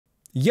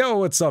Yo,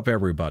 what's up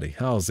everybody?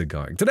 How's it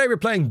going? Today we're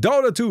playing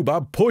Dota 2,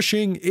 but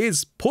pushing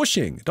is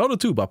pushing. Dota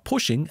 2, but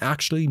pushing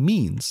actually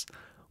means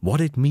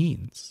what it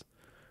means.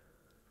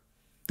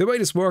 The way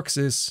this works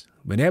is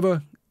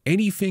whenever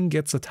anything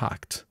gets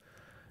attacked,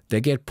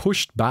 they get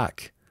pushed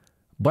back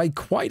by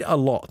quite a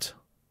lot.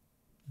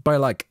 By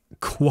like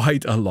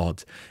quite a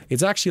lot.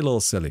 It's actually a little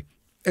silly.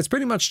 It's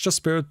pretty much just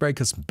Spirit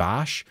Breaker's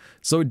bash,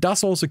 so it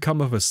does also come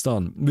with a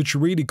stun, which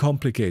really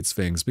complicates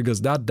things,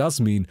 because that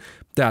does mean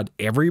that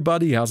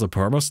everybody has a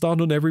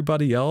perma-stun on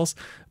everybody else,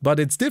 but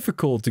it's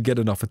difficult to get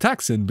enough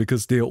attacks in,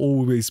 because they're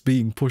always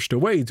being pushed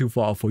away too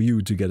far for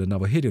you to get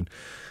another hit in.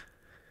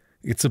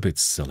 It's a bit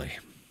silly.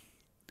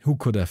 Who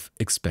could have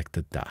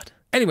expected that?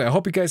 Anyway, I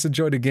hope you guys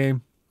enjoyed the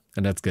game,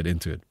 and let's get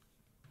into it.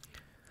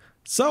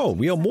 So,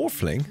 we are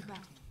morphling.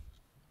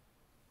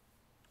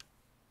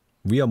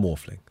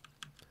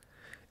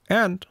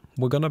 And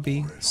we're gonna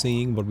be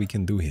seeing what we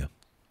can do here.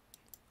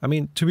 I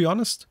mean, to be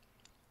honest,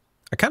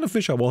 I kind of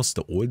wish I was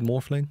the old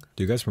Morphling.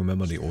 Do you guys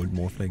remember the old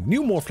Morphling?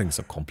 New Morphlings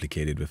are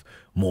complicated with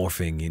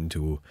morphing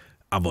into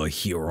other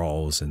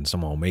heroes and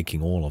somehow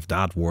making all of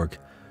that work.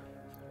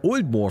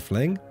 Old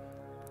Morphling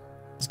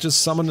is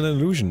just summon an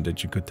illusion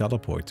that you could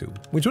teleport to,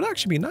 which would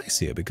actually be nice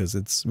here because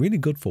it's really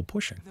good for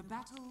pushing.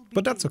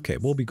 But that's okay,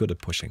 we'll be good at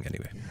pushing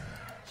anyway.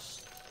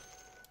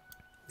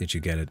 Did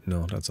you get it?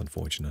 No, that's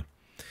unfortunate.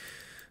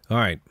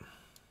 Alright.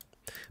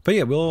 But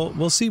yeah,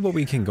 we'll see what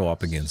we can go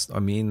up against. I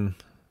mean,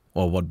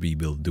 or what we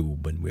will do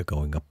when we're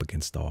going up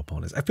against our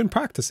opponents. I've been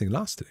practicing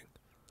last hitting.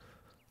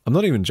 I'm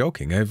not even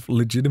joking. I've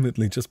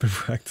legitimately just been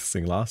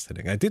practicing last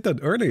hitting. I did that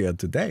earlier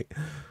today.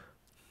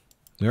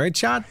 Alright,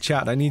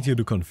 chat, I need you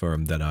to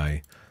confirm that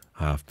I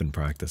have been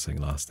practicing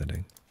last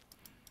hitting.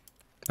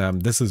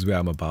 This is where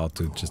I'm about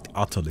to just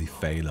utterly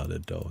fail at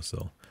it though,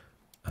 so...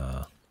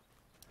 oh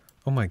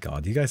my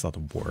god, you guys are the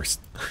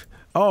worst.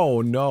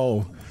 Oh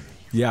no!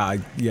 Yeah,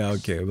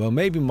 okay. Well,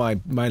 maybe my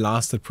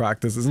last hit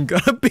practice isn't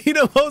gonna be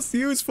the most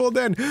useful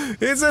then,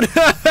 is it?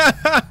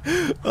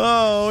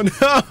 Oh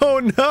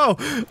no!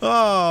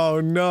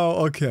 Oh no!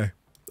 Okay.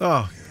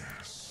 Oh.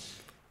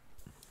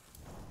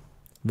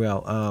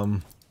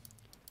 Well,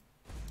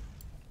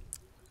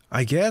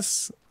 I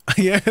guess.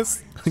 I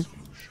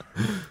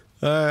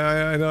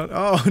don't.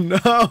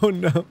 Oh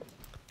no!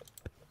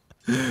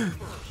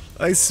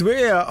 I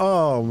swear,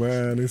 oh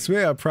man, I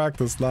swear I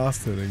practiced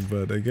last hitting,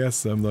 but I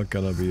guess I'm not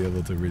gonna be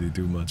able to really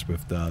do much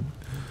with that.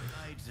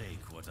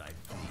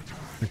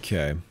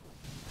 Okay.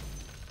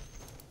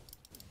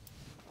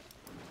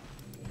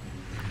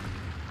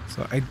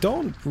 So I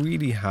don't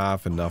really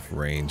have enough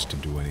range to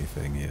do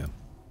anything here.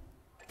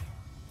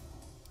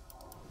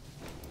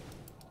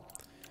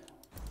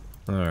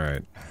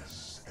 Alright.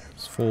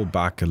 Let's fall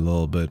back a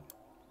little bit.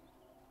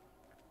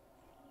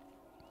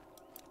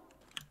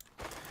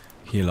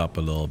 Heal up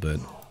a little bit.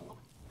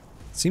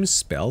 Seems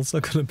spells are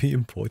gonna be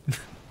important.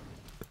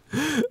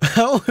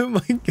 How am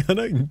I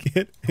gonna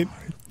get it?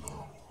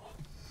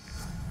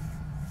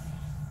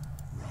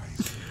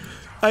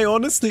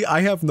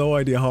 I have no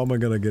idea how am I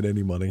gonna get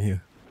any money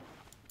here.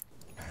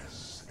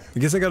 I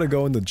guess I gotta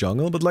go in the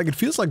jungle, but like it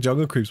feels like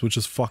jungle creeps would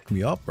just fuck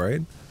me up,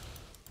 right?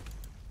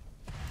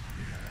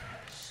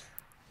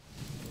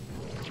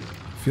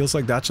 Feels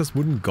like that just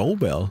wouldn't go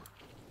well.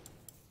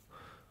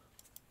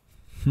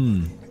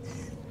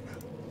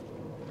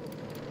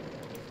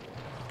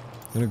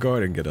 I'm gonna go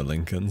ahead and get a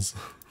Lincoln's.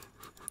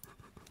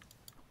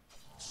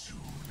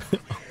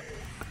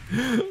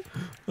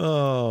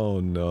 Oh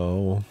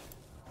no.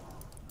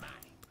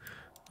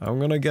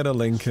 I'm gonna get a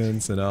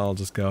Lincoln's and I'll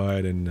just go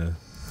ahead and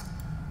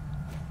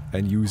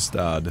use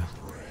that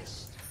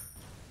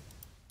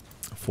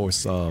for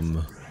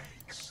some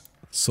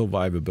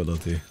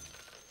survivability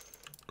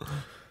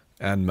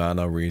and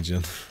mana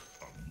regen.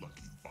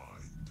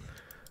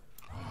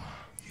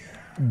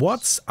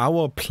 What's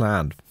our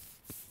plan?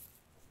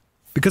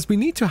 Because we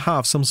need to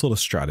have some sort of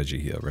strategy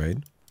here, right?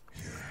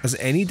 As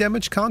any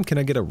damage count, can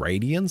I get a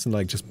Radiance and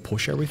like just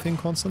push everything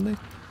constantly?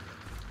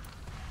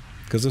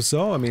 Because if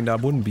so, I mean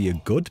that wouldn't be a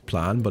good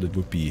plan, but it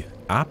would be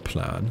a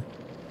plan.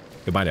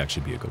 It might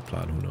actually be a good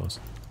plan, who knows?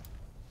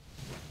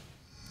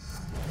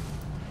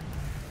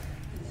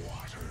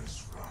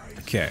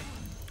 Okay.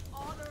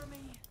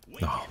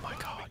 Oh my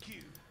god.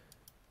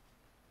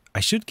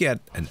 I should get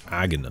an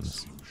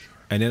Aghanim.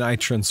 And then I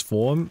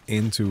transform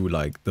into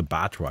like the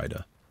Bat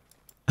Rider.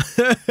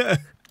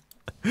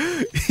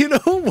 You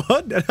know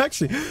what?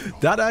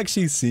 That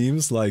actually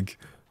seems like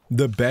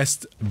the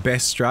best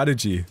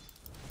strategy.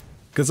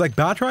 Because like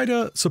Bat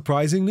Rider,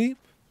 surprisingly,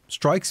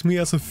 strikes me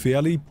as a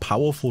fairly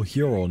powerful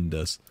hero on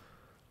this.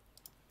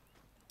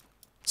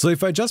 So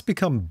if I just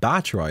become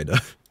Bat Rider,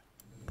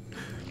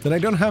 then I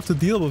don't have to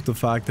deal with the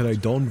fact that I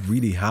don't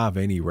really have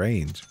any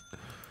range.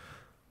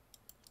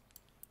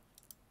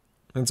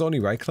 And it's only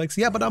right clicks?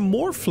 Yeah, but I'm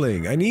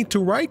Morphling. I need to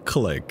right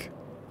click.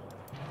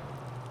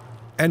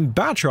 And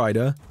Bat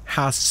Rider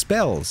has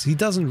spells. He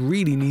doesn't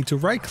really need to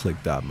right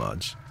click that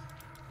much.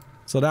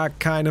 So that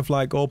kind of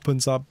like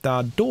opens up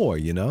that door,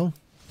 you know?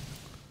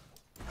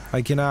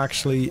 I can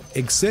actually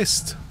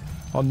exist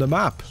on the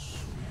map.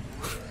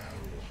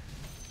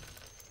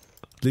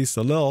 at least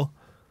a little.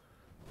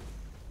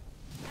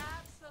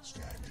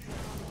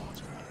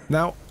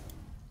 Now,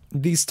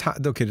 these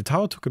okay, the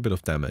tower took a bit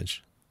of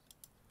damage.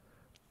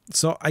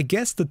 So I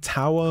guess the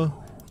tower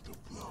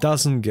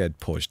doesn't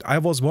get pushed. I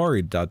was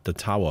worried that the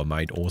tower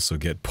might also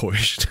get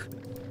pushed.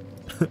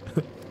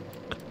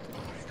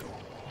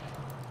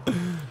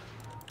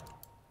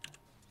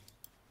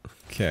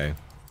 Okay.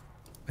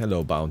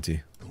 Hello,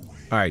 Bounty.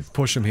 Alright,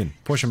 push him in.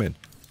 Push him in.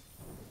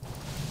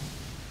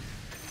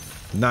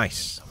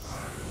 Nice.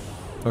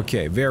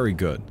 Okay, very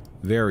good.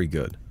 Very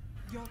good.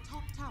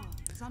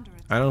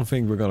 I don't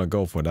think we're gonna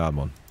go for that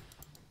one.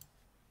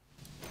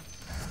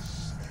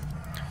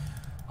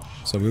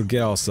 So we'll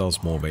get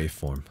ourselves more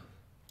waveform.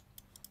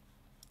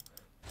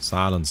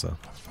 Silencer.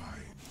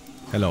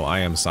 Hello, I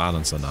am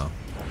Silencer now.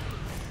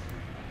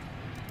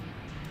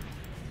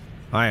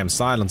 I am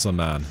Silencer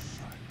Man.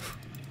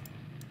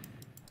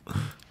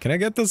 Can I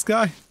get this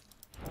guy?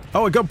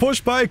 Oh, it got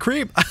pushed by a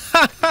creep!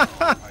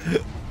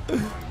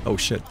 Oh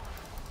shit.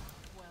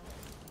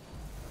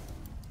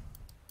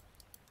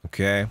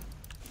 Okay.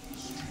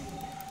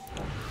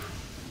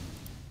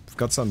 I've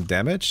got some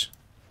damage.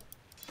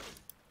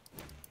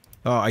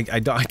 Oh, I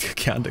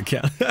can't. I'm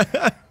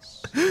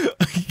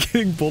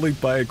getting bullied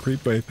by a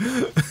creep wave.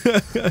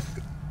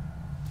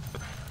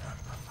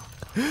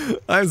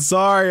 I'm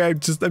sorry, I'm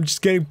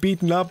just getting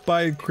beaten up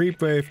by a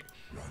creep wave.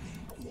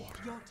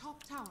 Your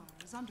top tower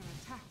is under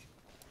attack.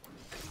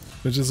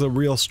 Which is a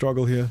real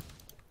struggle here.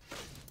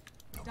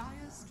 Dire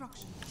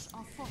structures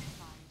are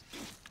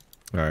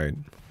fortified. Alright.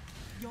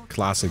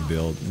 Classic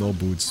build, no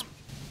boots,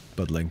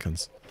 but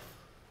Lincolns.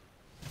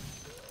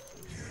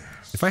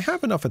 If I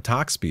have enough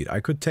attack speed, I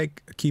could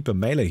keep a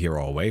melee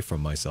hero away from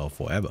myself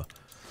forever.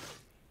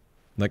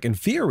 Like, in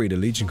theory, the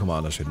Legion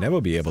Commander should never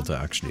be able to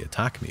actually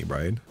attack me,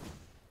 right?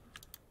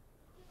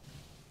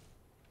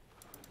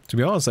 To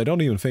be honest, I don't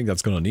even think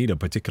that's gonna need a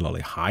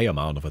particularly high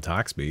amount of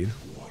attack speed.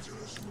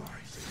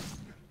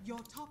 Your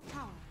top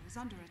tower is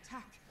under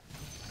attack.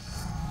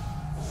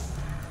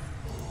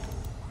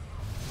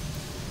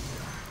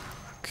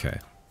 Okay.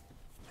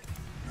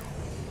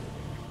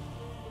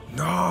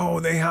 No,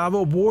 they have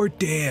a ward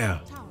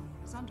there. Tower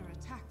is under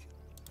attack.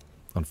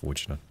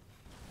 Unfortunate.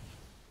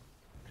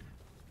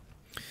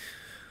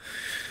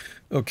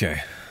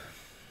 Okay.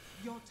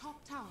 Your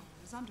top tower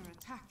is under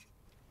attack.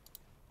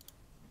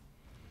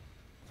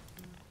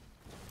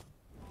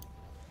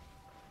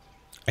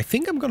 I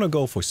think I'm gonna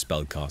go for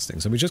spell casting,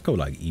 so we just go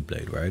like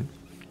E-Blade, right?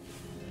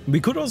 We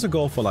could also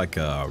go for like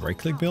a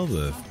right-click build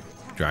with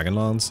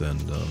Dragonlance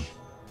and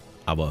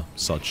other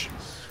such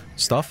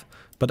stuff,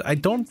 but I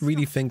don't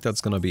really think that's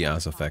gonna be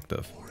as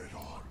effective.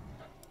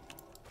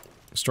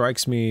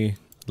 Strikes me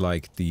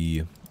like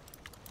the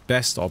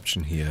best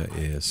option here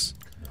is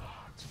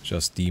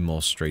just the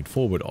most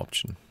straightforward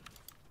option.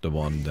 The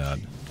one that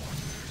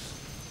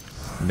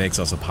makes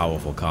us a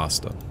powerful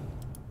caster.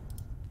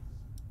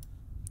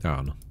 I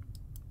don't know.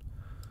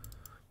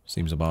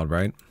 Seems about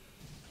right.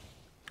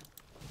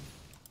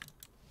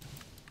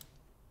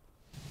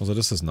 Also,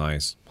 this is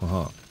nice.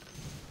 Haha.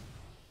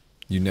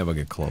 You never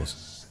get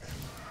close.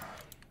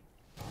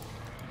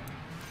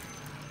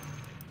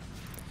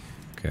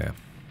 Okay.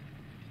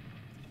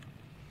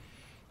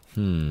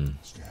 No.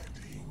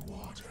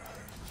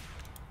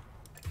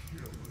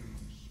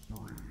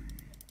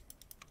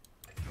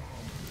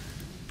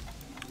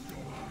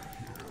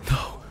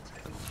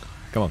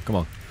 Come on, come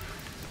on.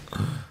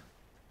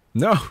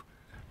 No!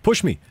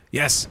 Push me!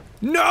 Yes!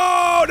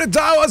 No! The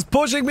tower's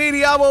pushing me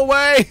the other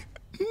way!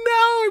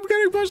 No! I'm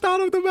getting pushed out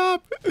of the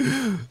map!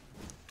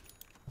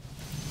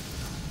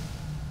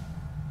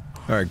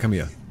 Alright, come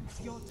here.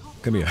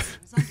 Come here.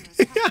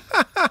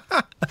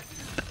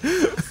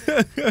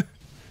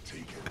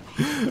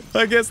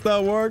 I guess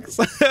that works.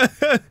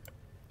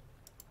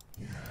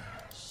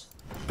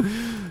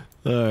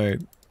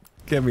 Alright.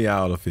 Get me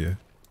out of here.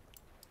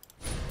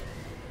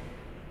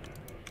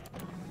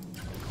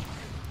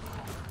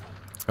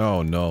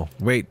 Oh no.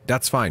 Wait,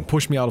 that's fine.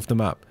 Push me out of the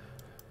map.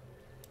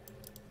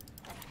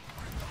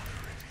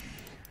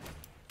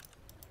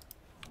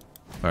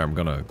 Alright, I'm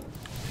gonna...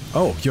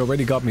 Oh, you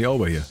already got me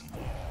over here.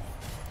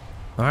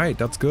 Alright,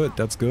 that's good,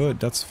 that's good,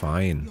 that's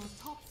fine.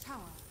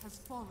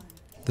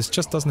 This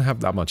just doesn't have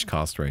that much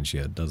cast range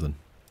yet, does it?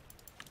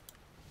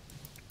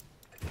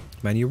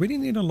 Man, you really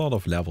need a lot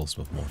of levels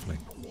with Morphling.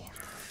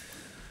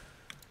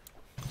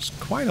 There's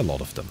quite a lot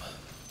of them.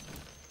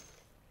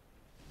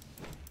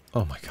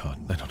 Oh my god,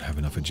 I don't have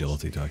enough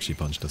agility to actually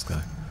punch this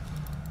guy.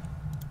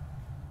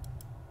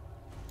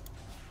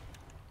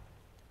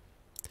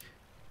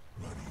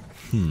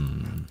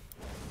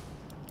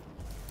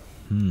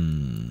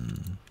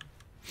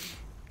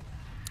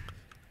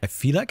 I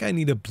feel like I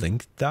need a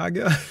blink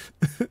dagger.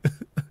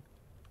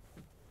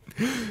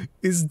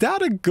 Is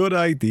that a good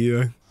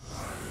idea?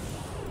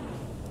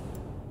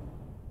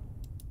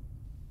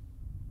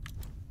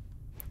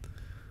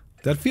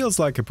 That feels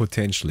like a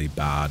potentially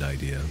bad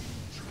idea.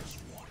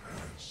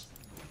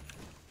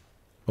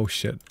 Oh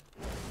shit.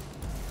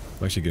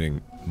 I'm actually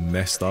getting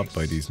messed up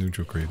by these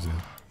neutral creeps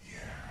here.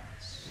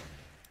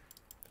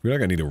 feel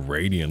like I need a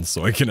Radiance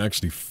so I can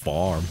actually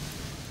farm.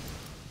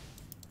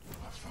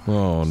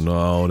 Oh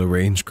no, the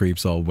range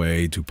creeps are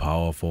way too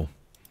powerful.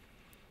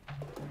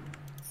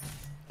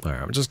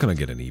 Alright, I'm just gonna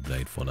get an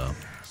E-Blade for now.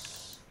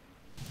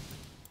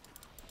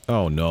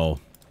 Oh no.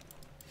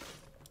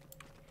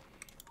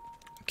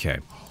 Okay.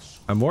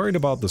 I'm worried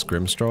about this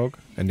Grimstroke,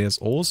 and there's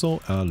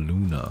also a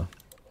Luna.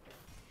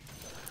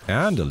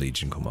 And a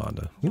Legion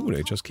Commander. Ooh,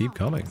 they just keep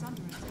coming.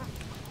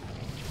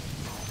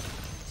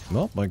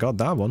 Well, I got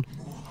that one.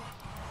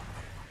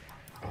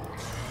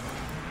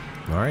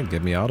 Alright,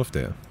 get me out of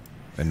there.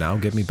 And now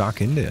get me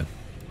back in there.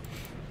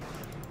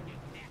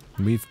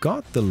 We've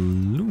got the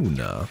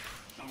Luna.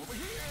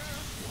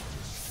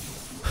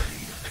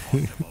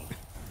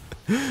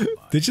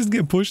 They just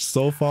get pushed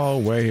so far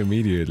away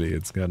immediately.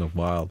 It's kind of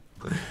wild.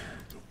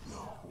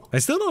 I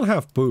still don't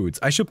have boots.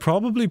 I should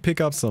probably pick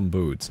up some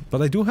boots.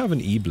 But I do have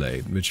an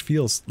E-Blade, which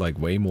feels like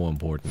way more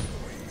important.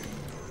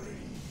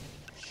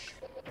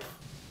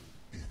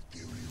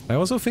 I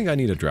also think I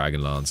need a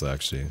Dragon Lance,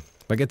 actually.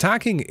 Like,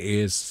 attacking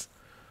is...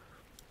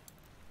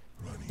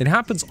 It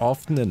happens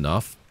often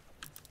enough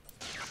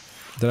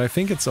that I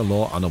think it's a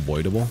little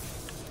unavoidable.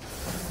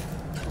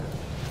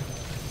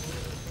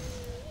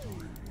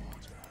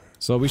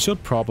 So we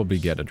should probably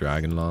get a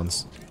Dragon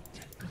Lance.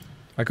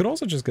 I could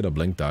also just get a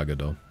Blink Dagger,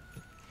 though.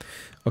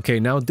 Okay,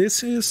 now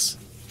this is...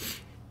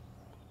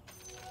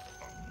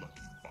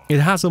 It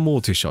has a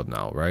multi-shot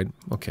now, right?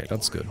 Okay,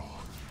 that's good.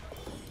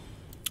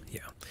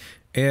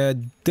 Yeah.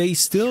 They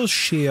still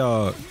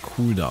share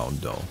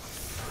cooldown, though.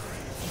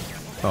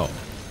 Oh.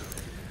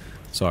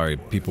 Sorry,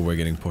 people were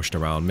getting pushed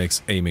around.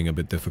 Makes aiming a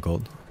bit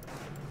difficult.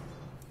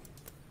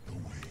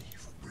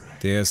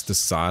 There's the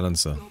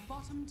Silencer.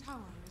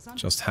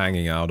 Just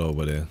hanging out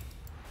over there.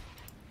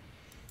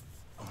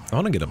 I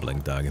want to get a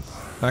Blink Dagger.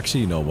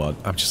 Actually, you know what?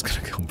 I'm just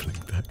gonna go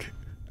Blink Dagger.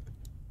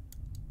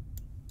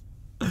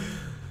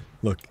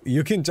 Look,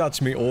 you can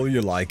judge me all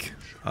you like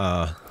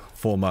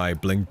for my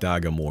Blink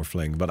Dagger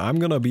Morphling, but I'm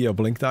gonna be a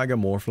Blink Dagger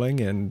Morphling,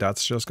 and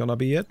that's just gonna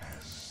be it.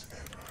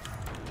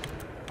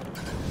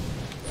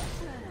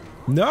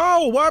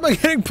 No! Why am I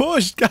getting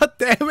pushed? God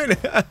damn it!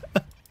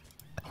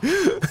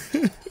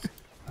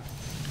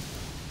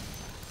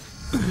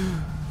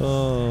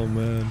 Oh,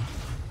 man.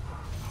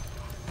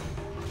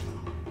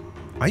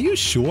 Are you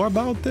sure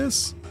about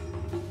this?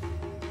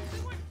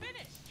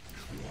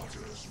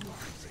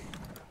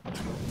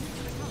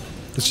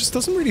 This just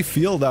doesn't really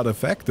feel that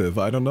effective.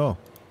 I don't know.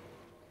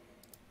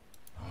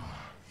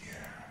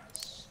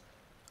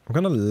 I'm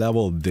gonna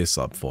level this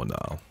up for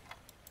now.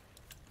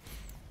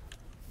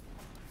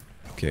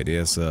 Okay,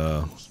 there's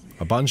a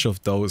bunch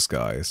of those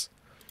guys.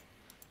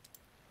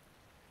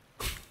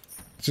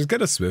 Just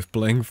get a Swift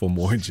Blink for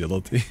more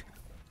agility.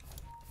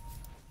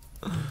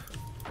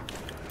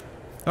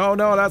 Oh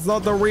no, that's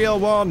not the real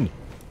one!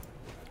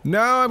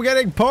 No, I'm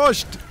getting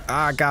pushed!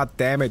 Ah, god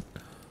damn it.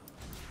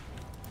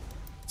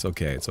 It's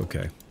okay, it's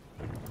okay.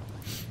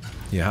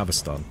 You have a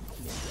stun.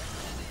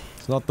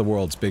 It's not the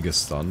world's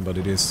biggest stun, but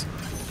it is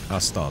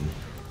a stun.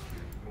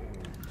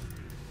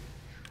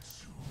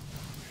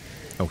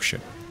 Oh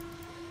shit.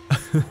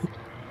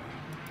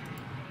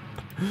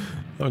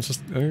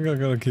 I'm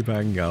gonna keep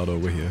hanging out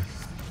over here.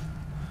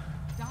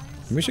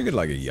 We should get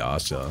like a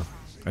Yasha.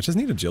 I just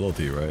need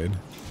agility, right?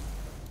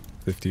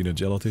 15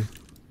 agility.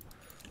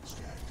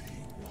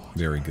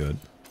 Very good.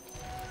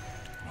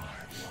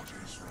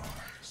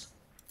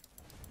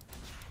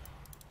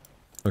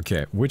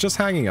 Okay, we're just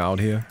hanging out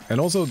here. And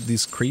also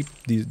this creep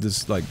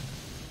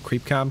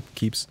camp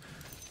keeps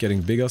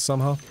getting bigger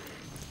somehow.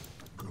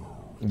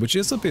 Which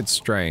is a bit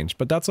strange,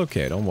 but that's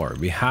okay, don't worry.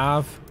 We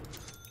have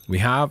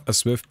a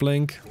Swift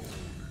Blink.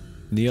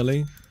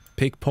 Nearly.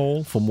 Pig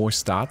Pole for more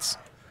stats.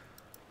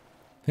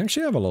 I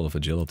actually have a lot of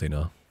agility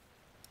now.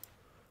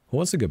 Who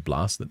wants to get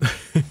blasted?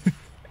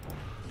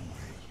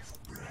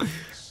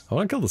 I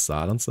want to kill the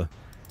Silencer.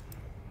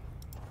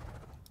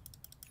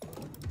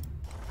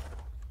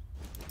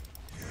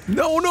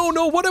 No, no,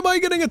 no, what am I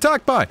getting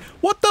attacked by?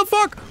 What the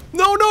fuck?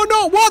 No, no,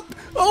 no, what?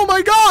 Oh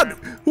my god!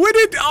 We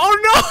did, oh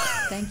no!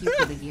 Thank you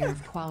for the year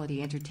of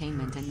quality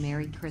entertainment and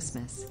Merry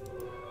Christmas.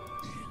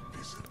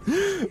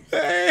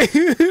 Hey,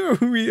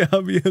 we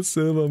have a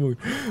Silver Moon.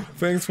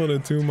 Thanks for the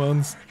 2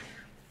 months.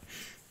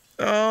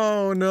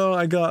 Oh no,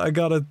 I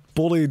got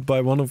bullied by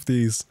one of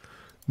these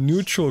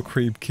neutral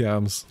creep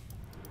cams.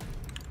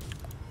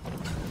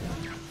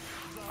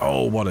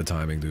 Oh, what a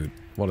timing, dude.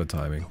 What a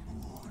timing.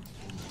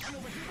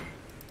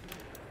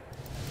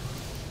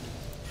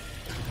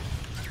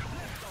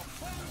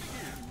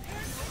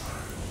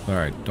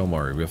 Alright, don't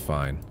worry, we're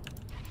fine.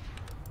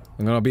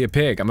 I'm gonna be a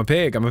pig. I'm a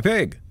pig. I'm a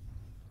pig.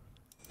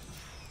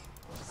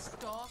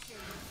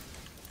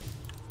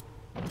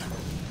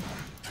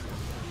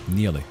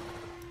 Nearly.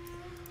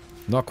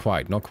 Not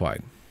quite, not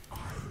quite.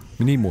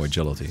 We need more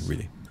agility,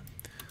 really.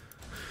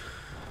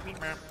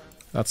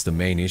 That's the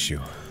main issue.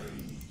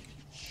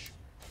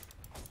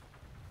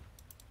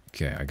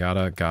 Okay, I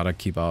gotta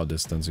keep our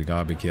distance. You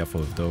gotta be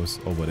careful of those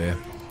over there.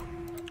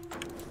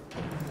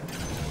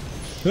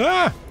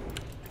 Ah!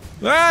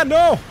 Ah,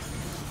 no!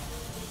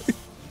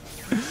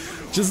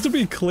 Just to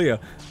be clear,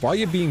 while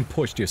you're being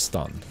pushed, you're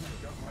stunned.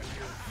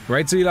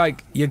 Right? So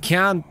you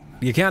can't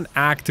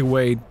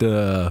activate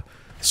the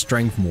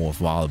strength morph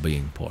while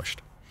being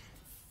pushed.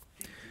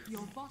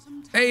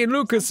 Hey,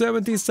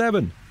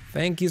 Lucas77.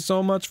 Thank you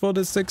so much for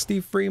the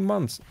 63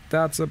 months.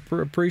 That's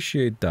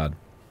appreciate that.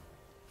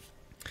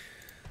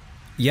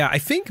 Yeah, I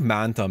think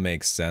Manta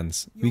makes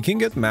sense. We can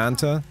get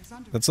Manta.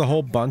 That's a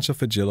whole bunch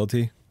of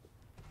agility.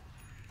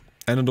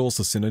 And it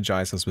also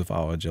synergizes with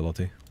our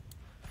agility.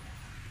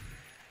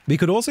 We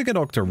could also get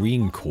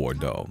Octarine Core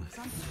though.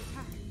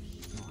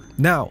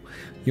 Now,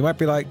 you might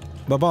be like,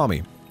 but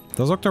Baumi,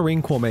 does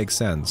Octarine Core make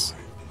sense?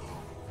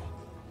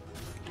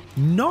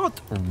 Not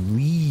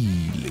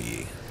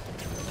really.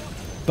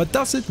 But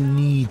does it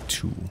need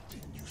to?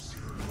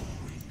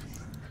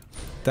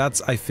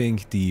 That's, I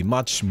think, the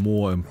much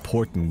more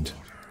important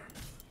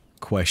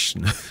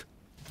question.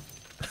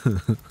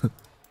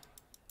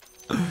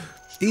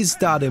 Is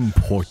that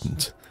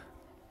important?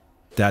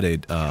 That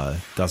it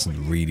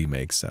doesn't really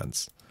make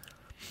sense.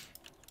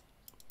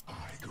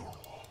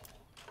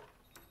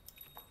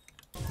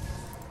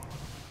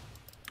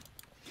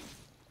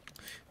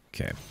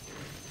 Okay.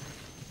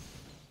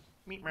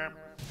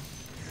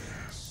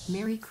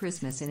 Merry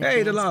Christmas in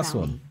Hey, the advance, last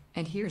Baumi. one.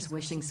 And here's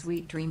wishing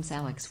sweet dreams.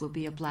 Alex will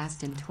be a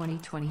blast in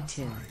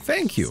 2022.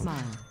 Thank you.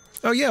 Smile.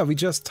 Oh yeah, we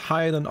just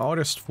hired an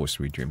artist for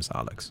Sweet Dreams,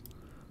 Alex.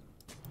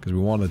 Because we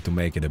wanted to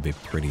make it a bit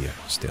prettier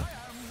still.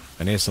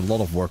 And there's a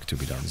lot of work to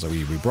be done. So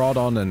we brought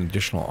on an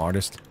additional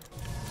artist.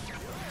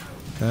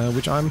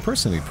 Which I'm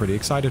personally pretty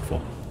excited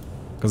for.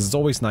 Because it's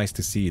always nice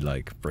to see,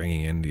 like,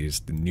 bringing in the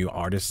new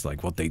artists,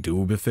 like, what they do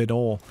with it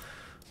all.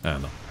 I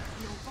don't know.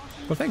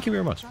 But thank you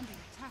very much.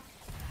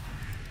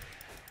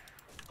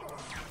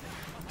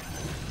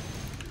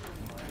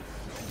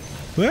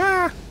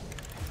 Ah!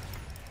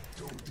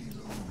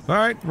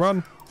 Alright,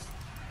 run.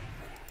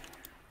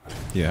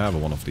 Yeah, I have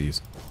one of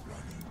these.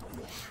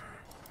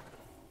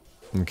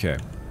 Okay.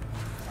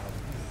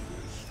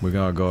 We're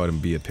gonna go ahead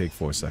and be a pig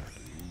for a second.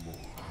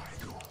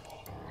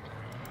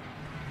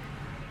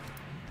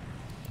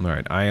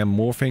 Alright, I am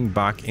morphing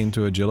back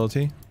into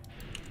agility.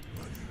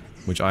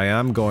 Which I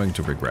am going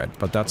to regret,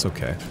 but that's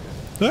okay.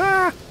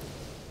 Ah!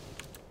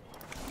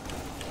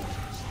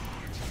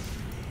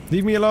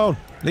 Leave me alone!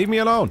 Leave me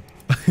alone!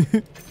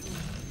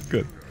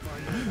 Good.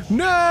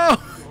 No!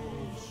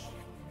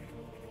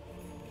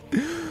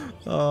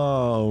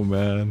 Oh,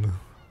 man.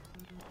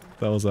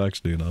 That was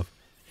actually enough.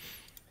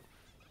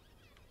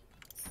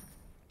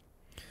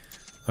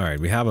 Alright,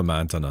 we have a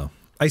Manta now.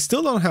 I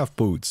still don't have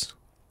boots.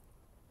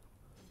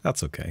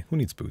 That's okay. Who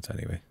needs boots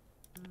anyway?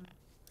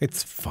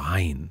 It's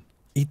fine.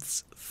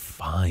 It's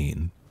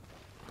fine.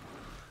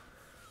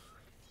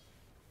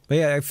 But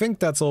yeah, I think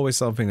that's always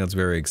something that's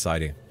very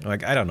exciting.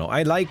 Like, I don't know.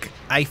 I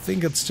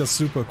think it's just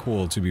super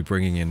cool to be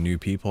bringing in new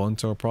people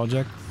into a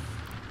project.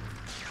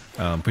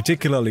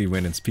 Particularly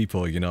when it's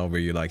people, you know, where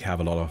you like have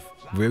a lot of...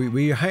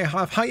 We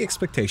have high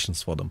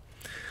expectations for them.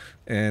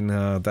 And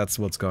that's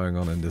what's going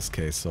on in this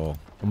case. So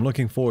I'm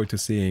looking forward to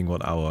seeing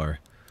what our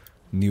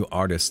new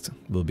artist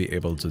will be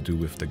able to do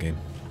with the game.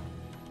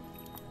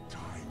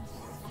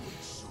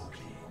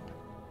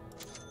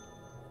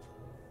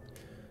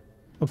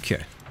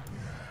 Okay.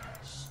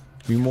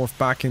 We morph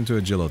back into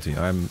agility.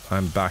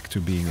 I'm back to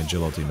being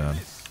agility man.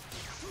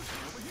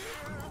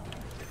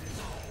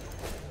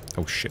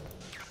 Oh shit.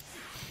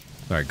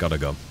 Alright, gotta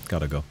go.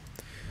 Gotta go.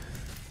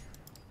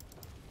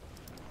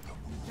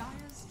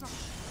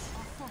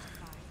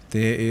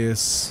 There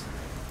is...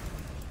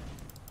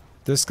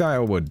 this guy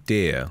over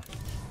there.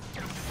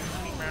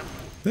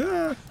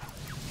 Ah,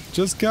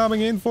 just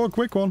coming in for a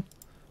quick one.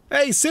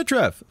 Hey,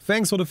 Citref!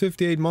 Thanks for the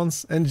 58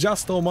 months. And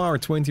Just Omar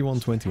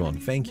 2121.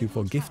 Thank you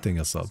for gifting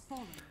us up.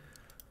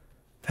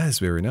 That is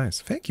very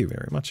nice. Thank you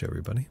very much,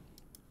 everybody.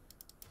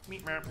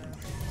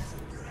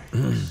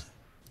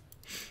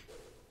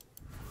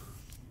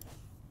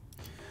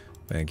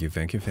 Thank you,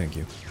 thank you, thank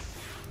you.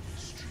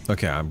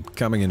 Okay, I'm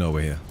coming in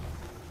over here.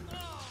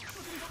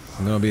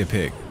 I'm gonna be a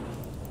pig.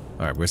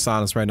 Alright, we're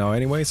silenced right now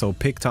anyway, so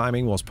pig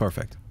timing was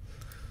perfect.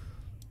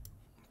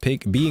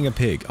 Being a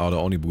pig are the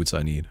only boots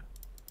I need.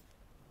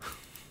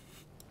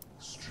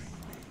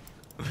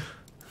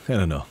 I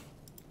don't know.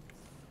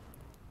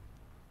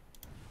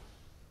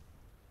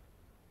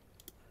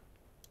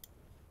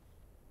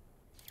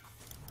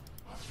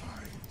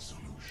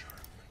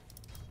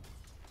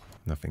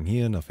 Nothing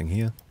here, nothing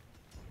here.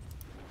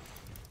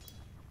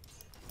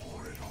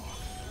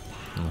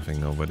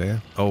 Nothing over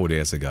there. Oh,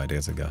 there's a guy,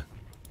 there's a guy.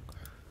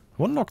 I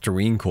want an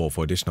Octarine Core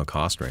for additional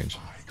cast range.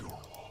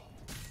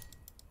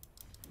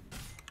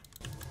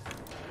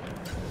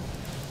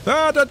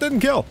 Ah, that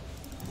didn't kill!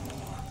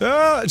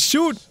 Ah,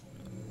 shoot!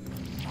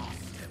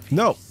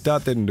 No,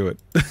 that didn't do it.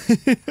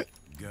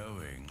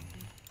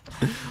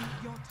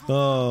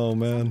 Oh,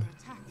 man.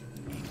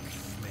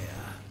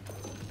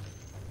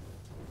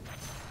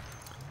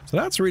 So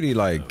that's really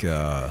like,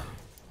 I'm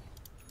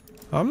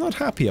not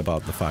happy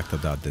about the fact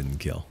that that didn't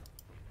kill.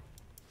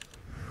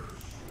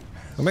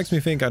 It makes me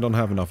think I don't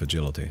have enough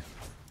agility.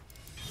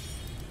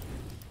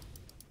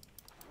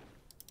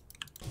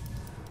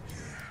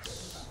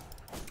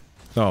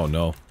 Oh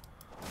no.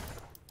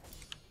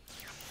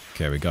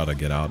 Okay, we gotta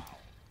get out.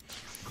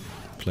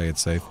 Play it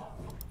safe.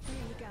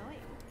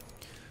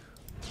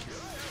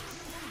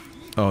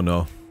 Oh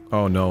no.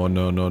 Oh no,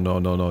 no, no, no,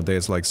 no, no.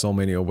 There's like so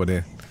many over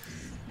there.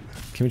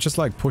 Can we just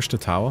like push the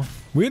tower?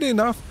 Weirdly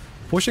enough,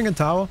 pushing a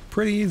tower,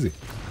 pretty easy.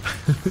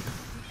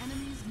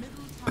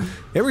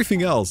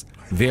 Everything else,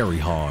 very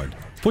hard.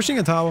 Pushing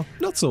a tower,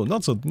 not so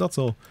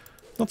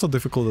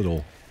difficult at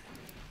all.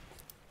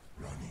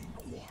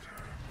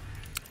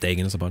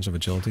 Dagon is a bunch of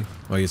agility.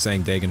 Oh, you're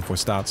saying Dagon for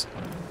stats?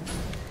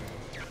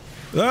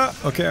 Ah,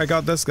 okay, I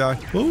got this guy.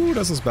 Ooh,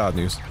 this is bad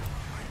news.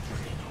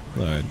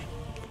 Alright.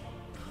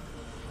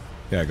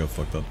 Yeah, I got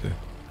fucked up there.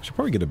 Should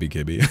probably get a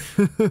BKB.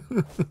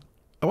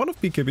 I wonder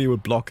if BKB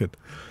would block it.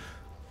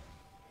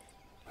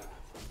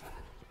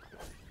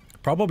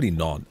 Probably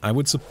not. I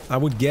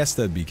would guess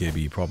that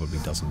BKB probably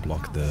doesn't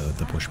block the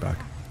pushback.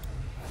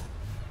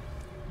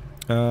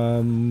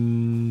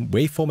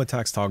 Waveform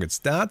attacks targets.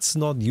 That's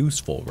not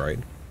useful, right?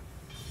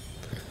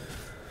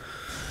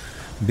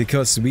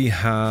 Because we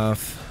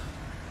have...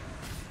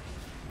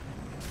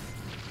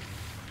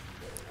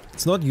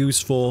 It's not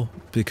useful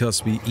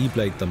because we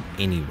E-blade them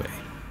anyway.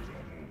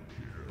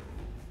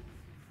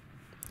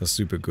 That's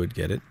super good,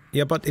 get it?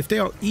 Yeah, but if they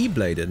are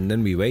E-bladed and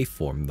then we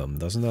waveform them,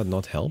 doesn't that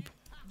not help?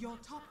 Your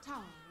top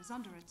tower is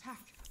under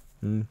attack.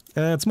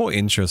 It's more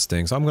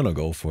interesting, so I'm gonna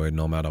go for it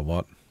no matter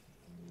what.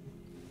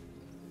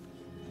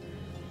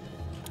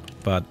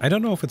 But I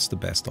don't know if it's the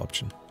best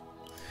option.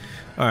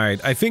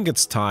 Alright, I think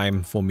it's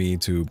time for me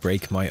to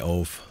break my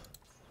oath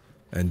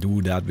and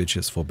do that which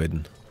is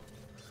forbidden.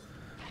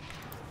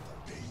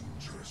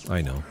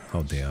 I know,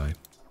 how dare I.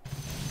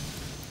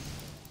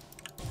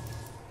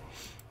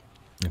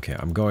 Okay,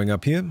 I'm going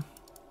up here.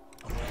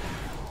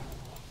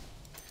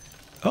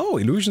 Oh,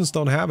 illusions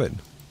don't have it.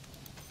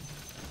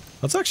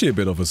 That's actually a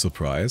bit of a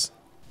surprise.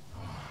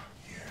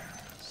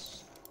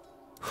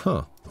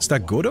 Huh. Is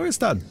that good or is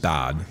that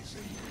bad?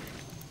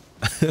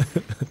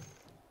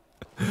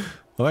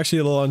 I'm actually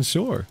a little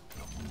unsure.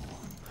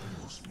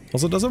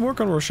 Also, does it work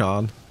on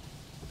Roshan?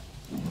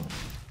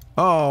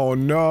 Oh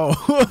no!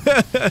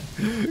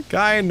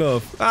 Kind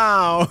of.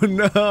 Oh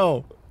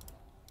no!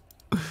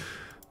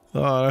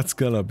 Oh, that's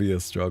gonna be a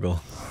struggle.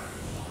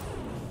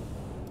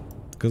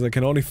 Because I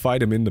can only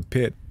fight him in the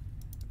pit.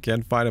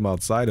 Can't fight him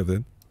outside of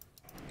it.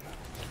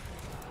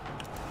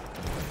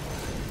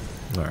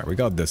 Alright, we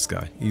got this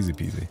guy. Easy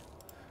peasy.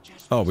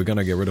 Oh, we're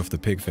gonna get rid of the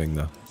pig thing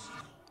though.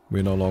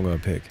 We're no longer a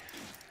pig.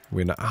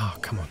 We're not. Ah, oh,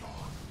 come on.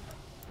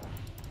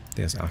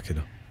 There's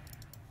Akira.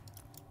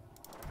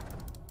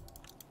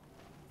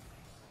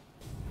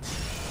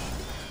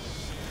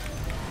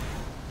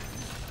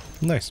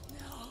 Nice.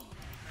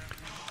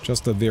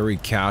 Just a very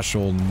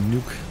casual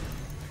nuke.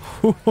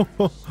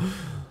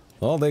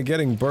 Well, they're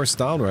getting burst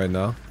down right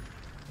now.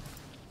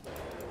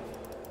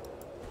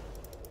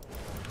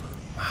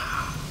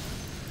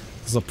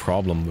 There's a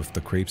problem with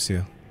the creeps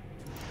here.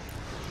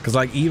 Because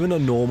like even a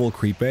normal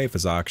creep wave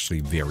is actually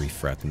very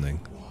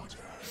threatening.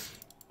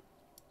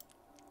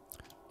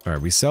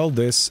 Alright, we sell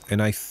this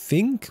and I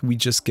think we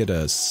just get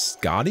a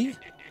Skadi?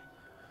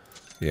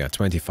 Yeah,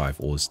 25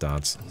 all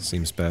stats.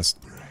 Seems best.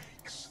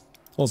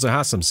 Also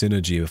has some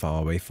synergy with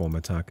our waveform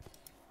attack.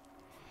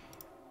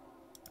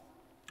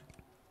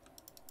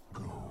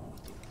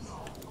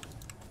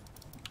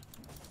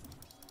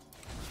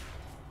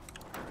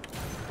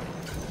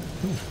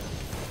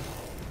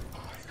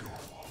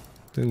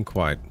 Didn't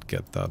quite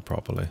get that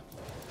properly.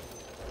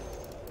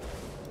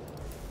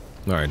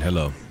 Alright,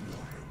 hello.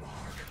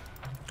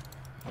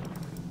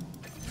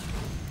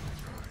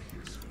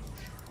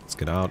 Let's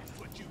get out.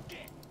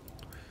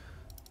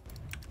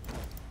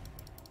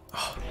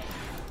 Oh.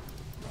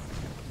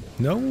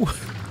 No!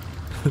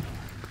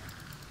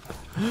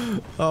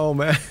 Oh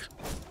man.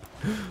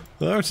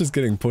 I was just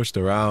getting pushed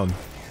around.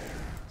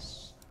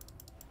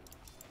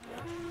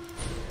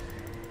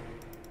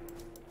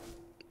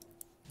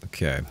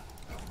 Okay.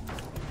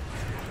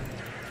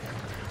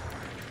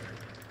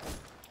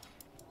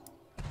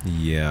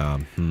 Yeah,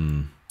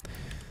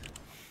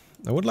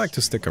 I would like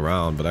to stick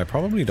around, but I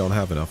probably don't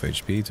have enough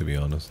HP, to be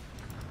honest.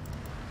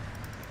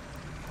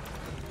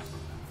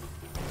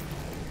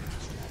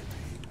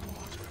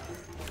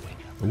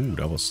 Ooh,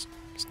 that was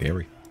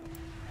scary.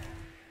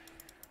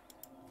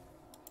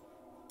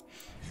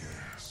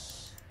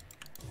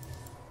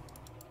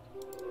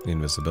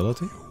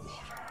 Invisibility.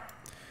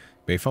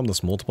 Waveform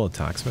does multiple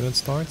attacks when it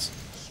starts.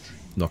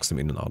 Knocks them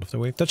in and out of the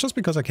wave. That's just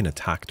because I can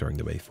attack during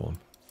the waveform.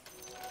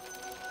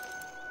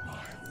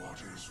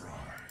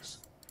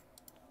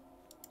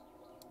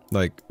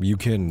 Like, you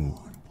can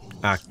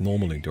act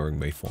normally during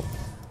waveform.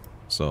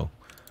 So,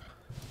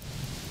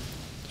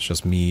 it's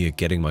just me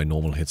getting my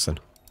normal hits in.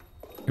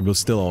 It will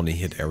still only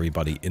hit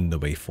everybody in the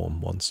waveform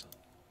once.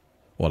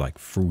 Or like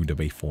through the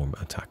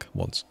waveform attack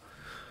once.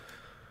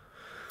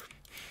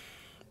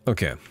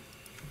 Okay.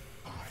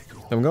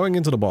 I'm going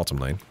into the bottom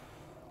lane.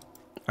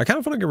 I kind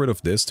of want to get rid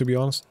of this, to be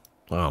honest.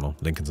 I don't know,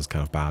 Linken's is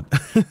kind of bad.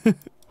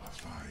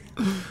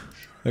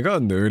 I got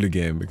in the early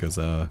game because,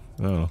 I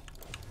don't know.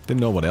 Didn't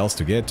know what else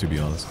to get, to be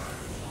honest.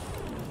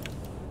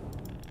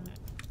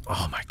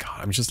 Oh my god,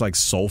 I'm just like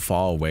so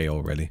far away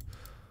already.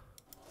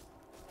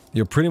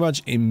 You're pretty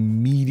much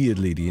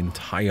immediately the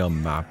entire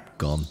map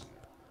gone.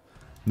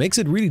 Makes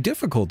it really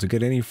difficult to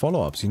get any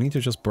follow-ups. You need to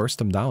just burst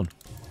them down.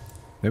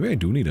 Maybe I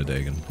do need a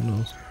Dagon. Who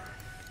knows?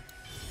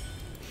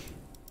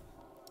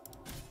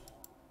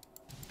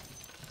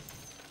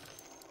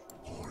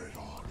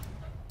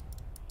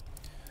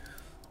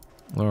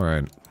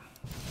 Alright.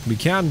 We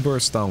can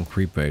burst down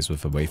creep base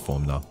with a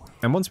waveform now.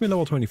 And once we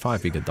level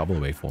 25, we get double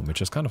waveform,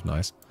 which is kind of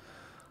nice.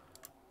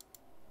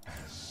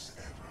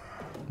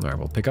 Alright,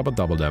 we'll pick up a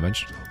double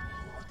damage.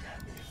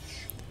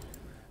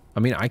 I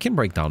mean, I can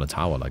break down a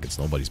tower like it's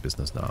nobody's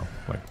business now.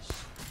 Like,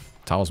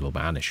 towers will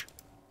vanish.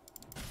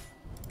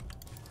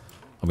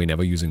 Are we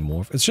never using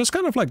morph? It's just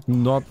kind of like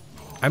not...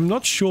 I'm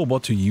not sure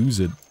what to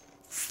use it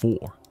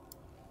for.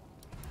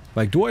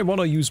 Like, do I want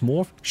to use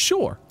morph?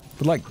 Sure.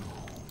 But like...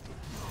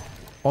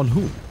 on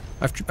who?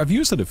 I've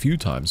used it a few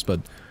times,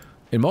 but...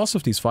 in most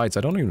of these fights,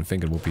 I don't even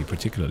think it would be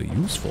particularly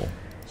useful.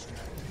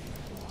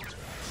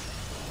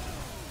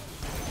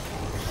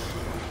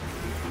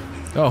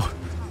 Oh.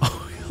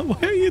 Why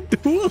are you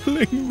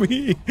dueling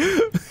me?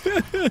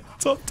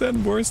 Top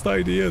 10 worst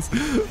ideas.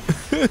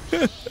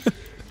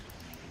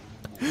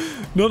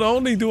 Not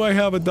only do I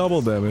have a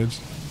double damage,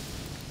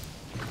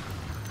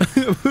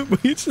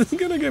 but you're just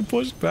gonna get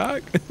pushed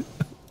back.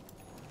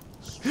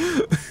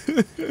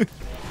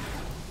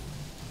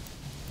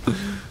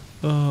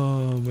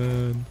 Oh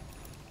man.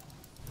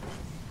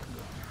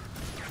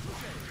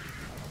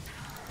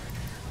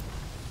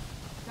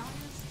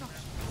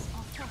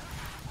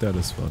 That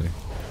is funny.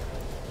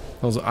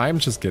 Also, I'm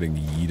just getting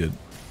yeeted.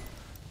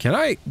 Can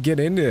I get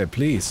in there,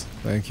 please?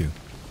 Thank you.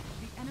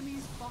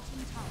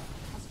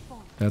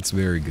 That's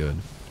very good.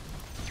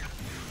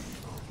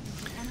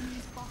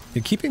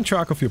 Yeah, keeping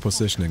track of your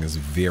positioning is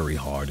very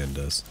hard in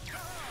this.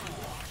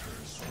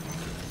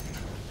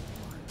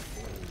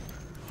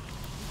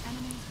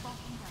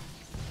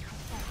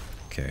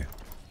 Okay.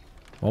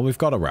 Well, we've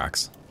got a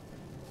Rax.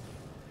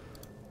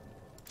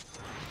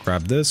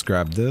 Grab this,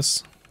 grab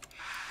this.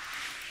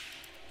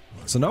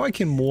 So now I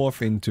can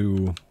morph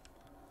into...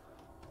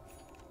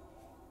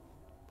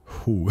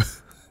 who?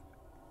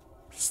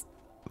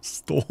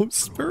 Storm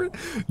Spirit?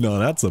 No,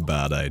 that's a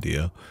bad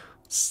idea.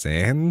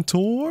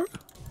 Centaur?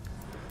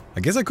 I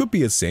guess I could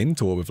be a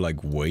Centaur with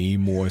like way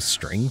more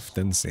strength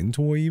than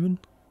Centaur even.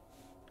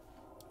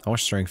 How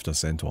much strength does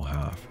Centaur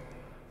have?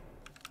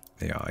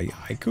 Yeah,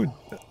 I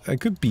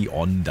could be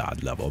on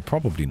that level.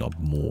 Probably not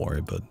more,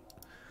 but...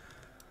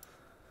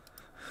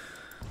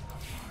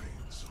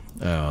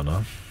 I don't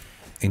know.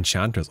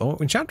 Enchantress. Oh,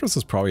 Enchantress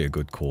is probably a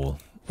good call.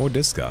 Or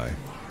this guy.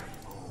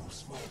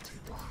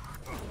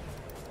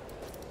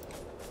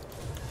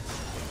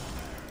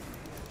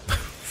 I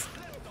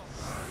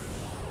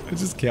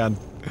just can't.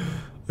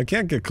 I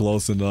can't get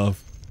close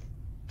enough.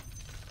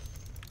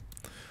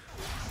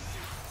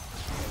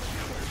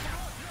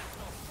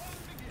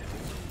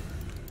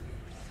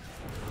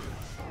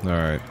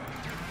 Alright.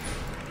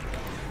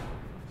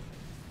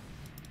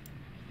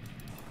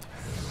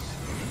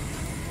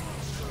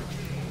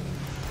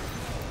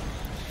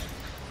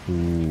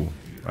 Ooh,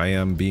 I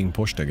am being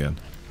pushed again.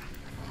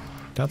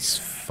 That's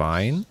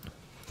fine.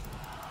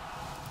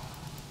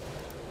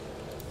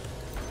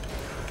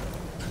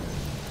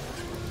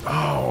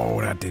 Oh,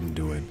 that didn't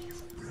do it.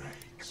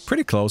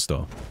 Pretty close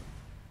though.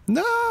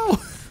 No!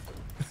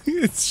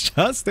 It's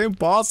just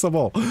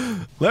impossible.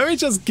 Let me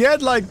just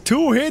get like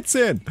 2 hits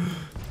in.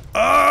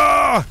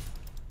 Ah!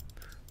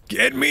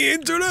 Get me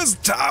into this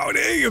tower.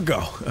 There you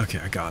go. Okay,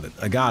 I got it.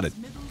 I got it.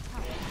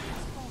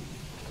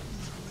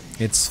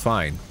 It's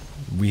fine.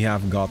 We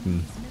have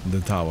gotten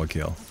the tower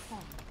kill.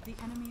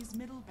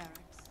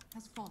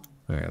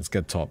 Alright, let's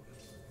get top.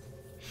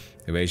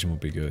 Evasion would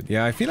be good.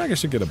 Yeah, I feel like I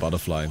should get a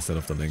butterfly instead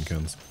of the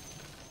Lincolns.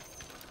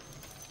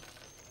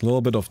 A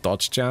little bit of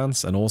dodge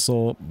chance and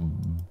also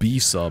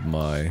beefs up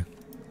my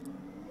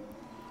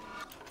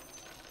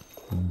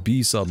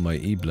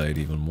E-blade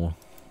even more.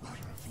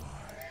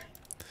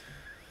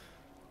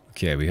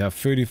 Okay, we have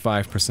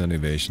 35%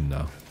 evasion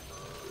now.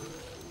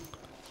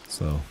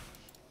 So,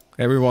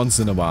 every once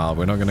in a while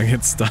we're not gonna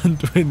get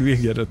stunned when we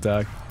get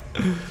attacked.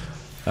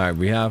 Alright,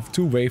 we have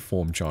 2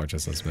 waveform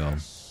charges as well.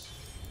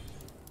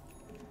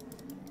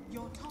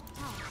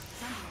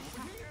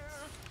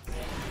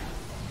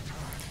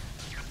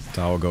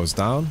 Tower goes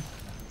down.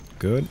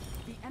 Good.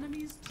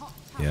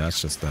 Yeah,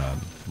 that's just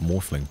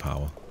morphling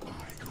power.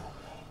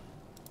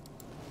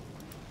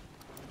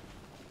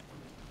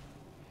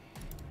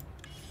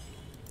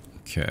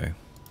 Okay.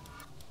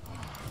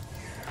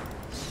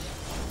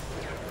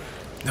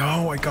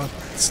 No, I got...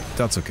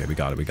 That's okay, we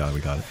got it, we got it, we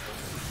got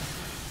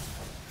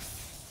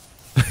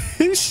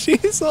it.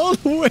 She's all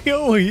the way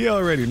over here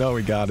already. No,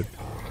 we got it.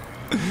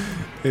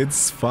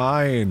 It's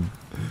fine.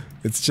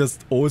 It's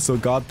just also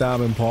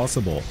goddamn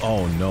impossible.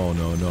 Oh, no,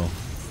 no, no.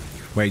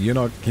 Wait, you're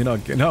not,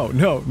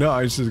 no,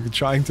 I was just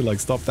trying to like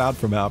stop that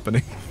from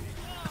happening.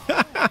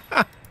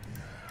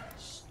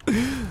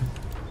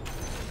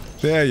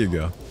 There you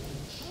go.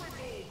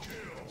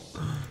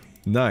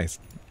 Nice.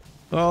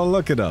 Oh,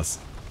 look at us.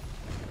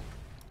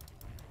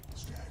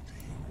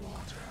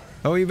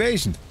 Oh,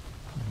 evasion.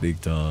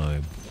 Big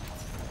time.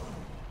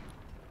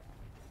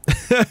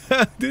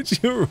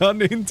 Did you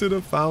run into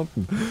the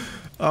fountain?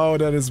 Oh,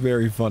 that is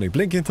very funny.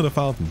 Blink into the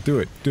fountain. Do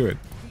it. Do it.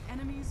 The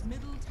enemy's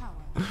middle tower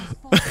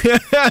has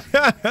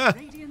fallen.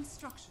 Radiant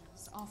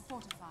structures are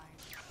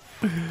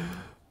fortified.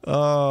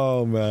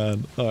 Oh,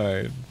 man.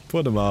 Alright.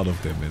 Put them out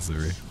of their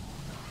misery.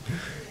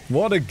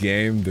 What a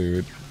game,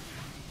 dude.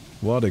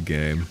 What a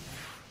game.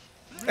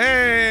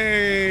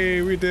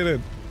 Hey! We did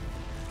it.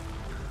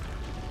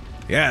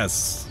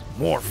 Yes.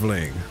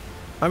 Morphling.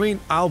 I mean,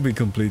 I'll be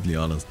completely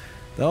honest.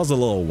 That was a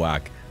little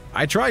whack.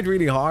 I tried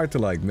really hard to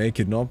like make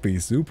it not be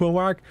super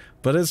whack,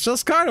 but it's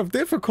just kind of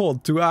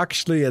difficult to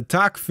actually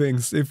attack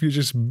things if you're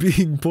just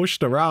being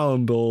pushed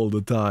around all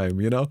the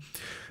time, you know?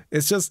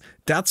 It's just,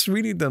 that's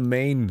really the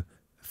main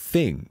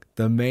thing.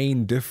 The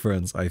main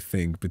difference, I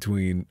think,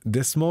 between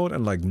this mode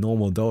and like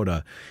normal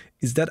Dota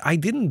is that I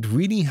didn't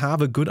really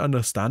have a good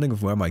understanding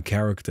of where my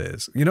character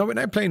is. You know, when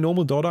I play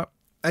normal Dota,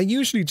 I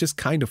usually just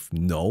kind of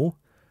know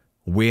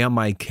where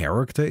my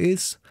character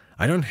is.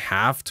 I don't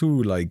have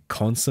to like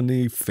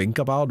constantly think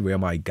about where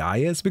my guy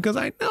is because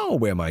I know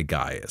where my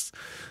guy is.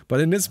 But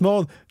in this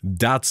mode,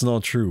 that's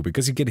not true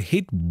because you get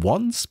hit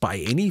once by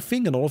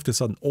anything and all of a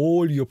sudden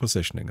all your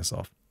positioning is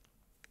off.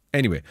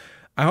 Anyway,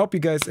 I hope you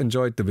guys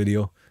enjoyed the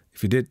video.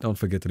 If you did, don't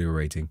forget to leave a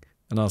rating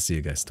and I'll see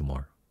you guys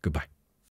tomorrow. Goodbye.